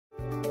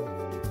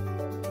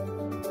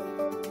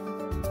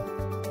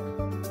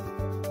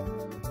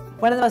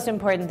One of the most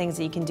important things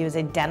that you can do is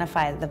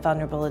identify the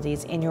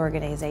vulnerabilities in your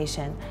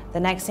organization. The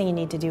next thing you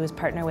need to do is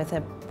partner with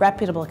a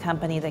reputable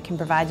company that can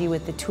provide you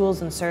with the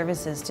tools and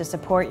services to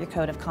support your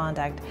code of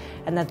conduct.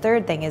 And the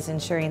third thing is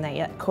ensuring that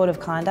your code of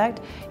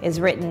conduct is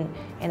written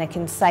in a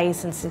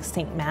concise and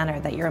succinct manner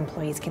that your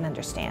employees can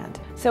understand.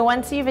 So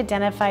once you've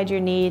identified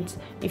your needs,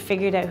 you've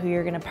figured out who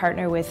you're going to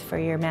partner with for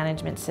your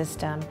management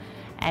system,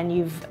 and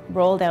you've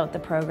rolled out the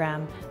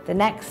program, the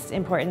next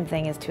important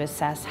thing is to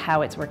assess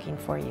how it's working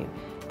for you.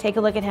 Take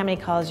a look at how many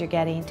calls you're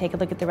getting, take a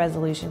look at the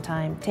resolution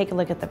time, take a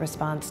look at the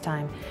response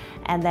time,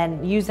 and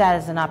then use that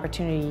as an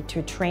opportunity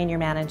to train your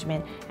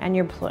management and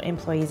your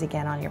employees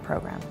again on your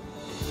program.